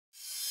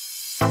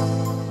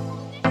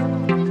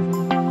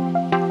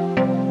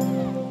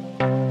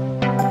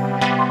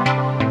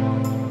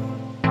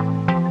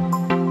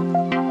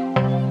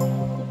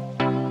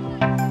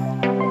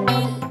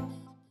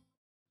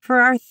For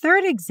our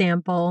third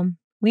example,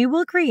 we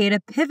will create a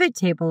pivot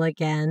table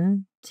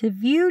again to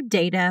view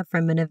data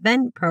from an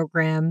event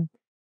program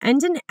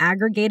and an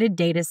aggregated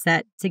data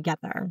set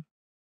together.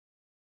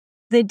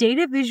 The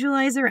Data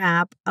Visualizer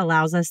app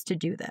allows us to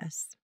do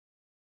this.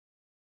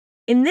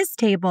 In this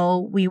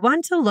table, we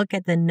want to look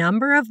at the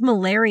number of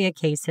malaria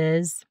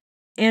cases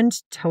and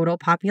total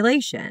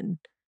population,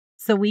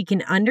 so we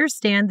can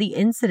understand the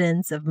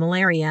incidence of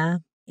malaria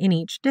in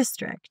each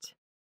district.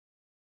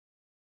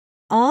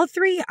 All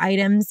three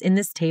items in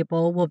this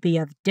table will be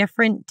of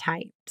different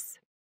types.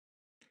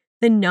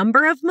 The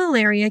number of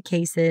malaria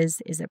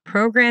cases is a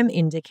program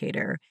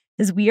indicator,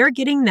 as we are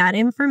getting that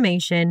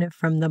information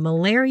from the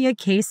Malaria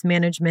Case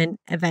Management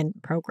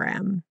event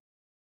program.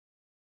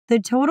 The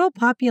total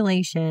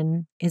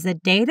population is a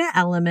data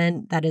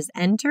element that is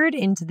entered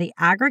into the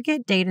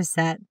aggregate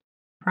dataset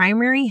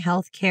Primary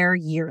Healthcare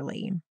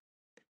Yearly.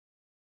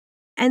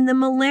 And the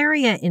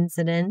malaria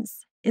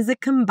incidence is a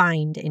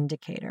combined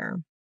indicator.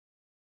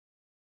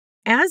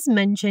 As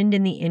mentioned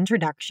in the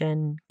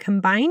introduction,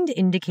 combined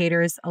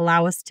indicators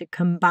allow us to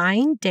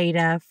combine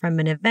data from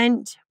an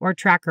event or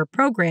tracker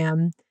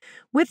program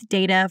with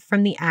data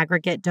from the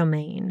aggregate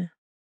domain.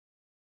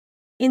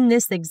 In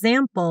this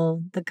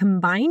example, the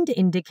combined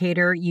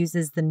indicator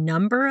uses the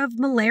number of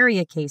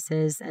malaria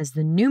cases as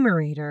the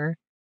numerator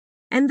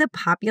and the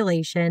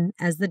population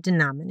as the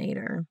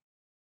denominator.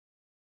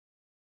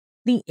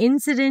 The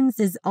incidence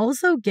is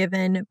also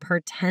given per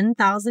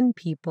 10,000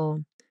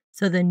 people,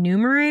 so the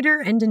numerator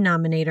and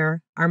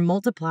denominator are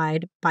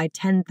multiplied by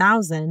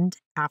 10,000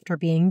 after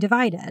being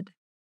divided.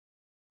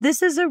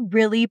 This is a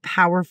really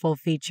powerful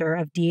feature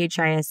of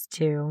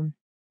DHIS2,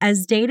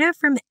 as data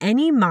from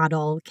any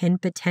model can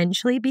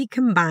potentially be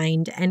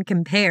combined and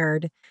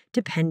compared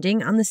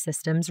depending on the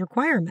system's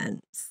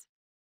requirements.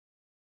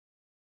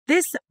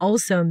 This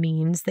also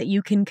means that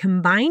you can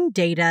combine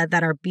data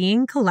that are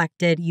being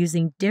collected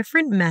using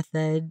different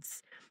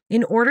methods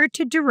in order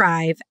to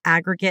derive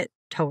aggregate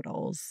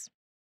totals.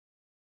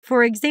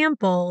 For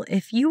example,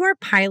 if you are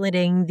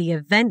piloting the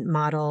event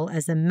model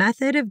as a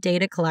method of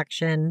data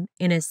collection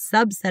in a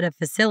subset of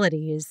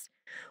facilities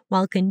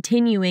while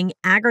continuing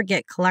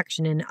aggregate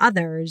collection in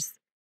others,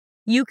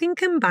 you can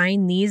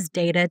combine these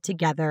data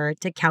together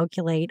to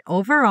calculate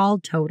overall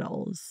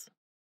totals.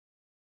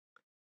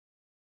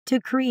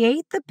 To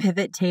create the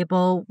pivot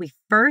table, we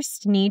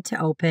first need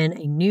to open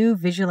a new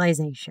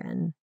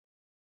visualization.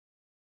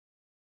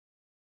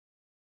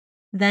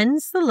 Then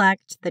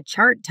select the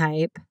chart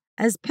type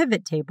as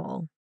Pivot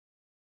Table.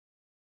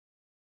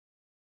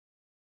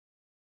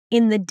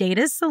 In the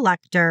Data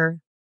selector,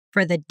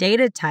 for the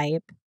data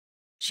type,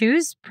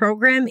 choose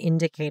Program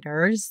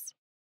Indicators.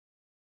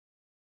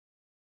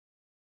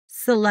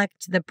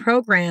 Select the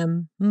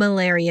program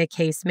Malaria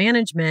Case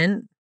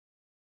Management,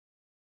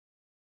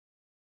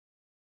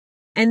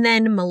 and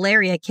then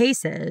Malaria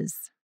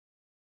Cases.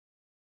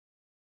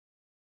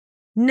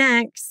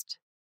 Next,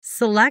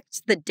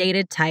 select the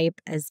data type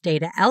as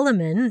Data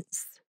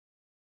Elements,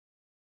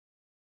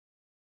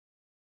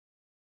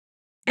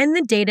 and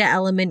the data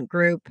element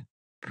group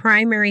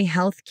Primary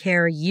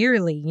Healthcare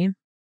Yearly,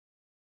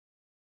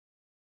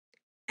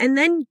 and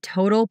then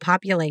Total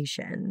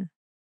Population.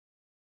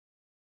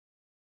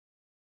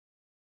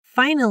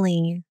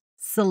 Finally,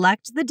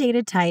 select the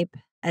data type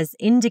as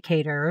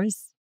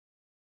Indicators,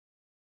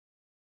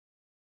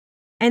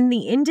 and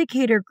the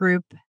indicator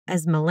group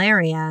as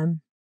Malaria,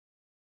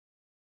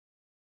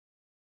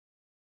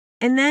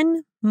 and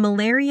then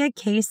Malaria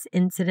Case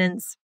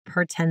Incidence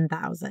per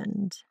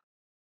 10,000.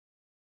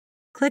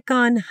 Click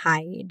on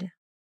Hide.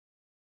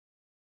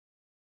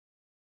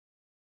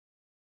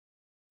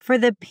 For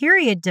the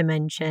period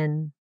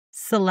dimension,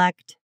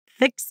 select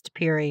Fixed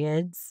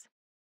Periods,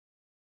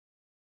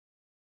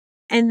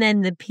 and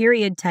then the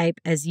period type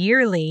as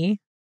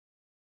Yearly,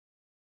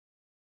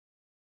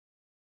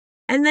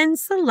 and then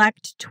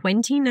select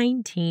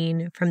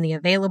 2019 from the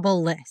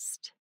available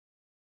list.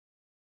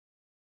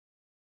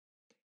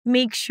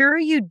 Make sure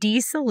you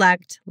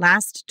deselect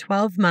last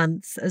 12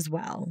 months as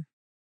well.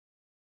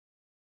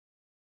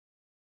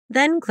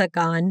 Then click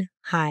on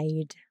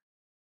Hide.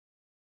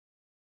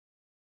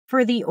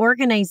 For the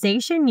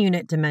organization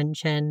unit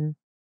dimension,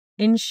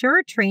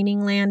 ensure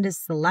training land is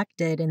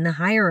selected in the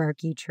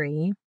hierarchy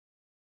tree,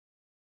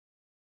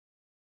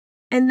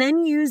 and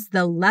then use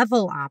the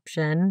Level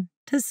option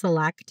to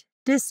select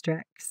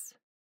districts.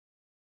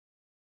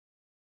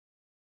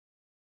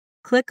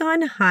 Click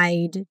on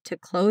Hide to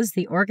close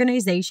the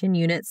organization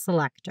unit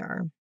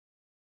selector.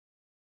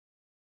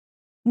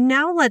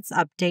 Now let's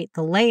update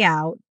the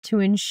layout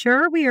to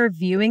ensure we are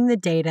viewing the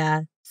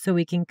data so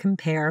we can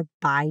compare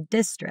by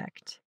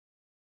district.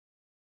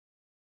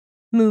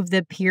 Move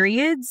the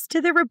periods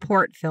to the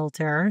report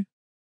filter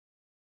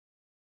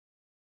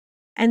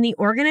and the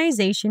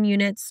organization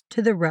units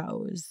to the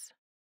rows.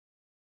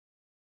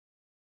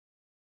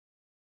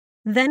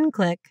 Then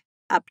click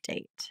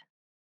Update.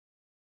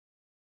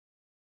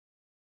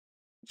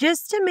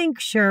 Just to make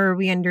sure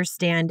we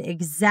understand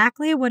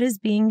exactly what is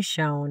being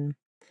shown,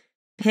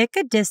 pick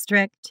a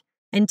district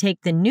and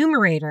take the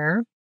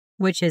numerator,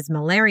 which is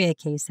malaria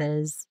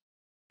cases,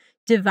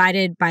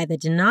 divided by the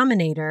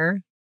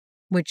denominator,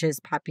 which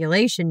is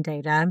population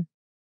data,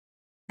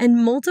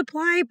 and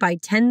multiply by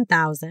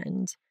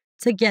 10,000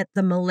 to get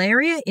the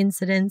malaria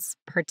incidence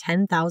per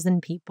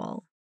 10,000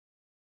 people.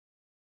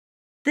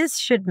 This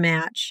should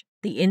match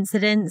the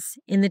incidence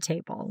in the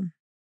table.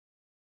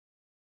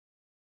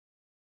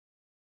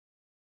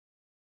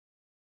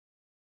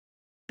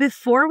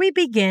 Before we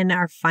begin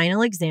our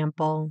final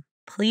example,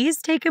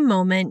 please take a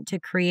moment to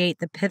create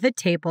the pivot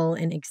table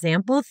in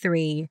Example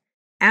 3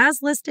 as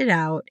listed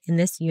out in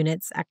this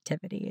unit's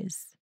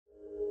activities.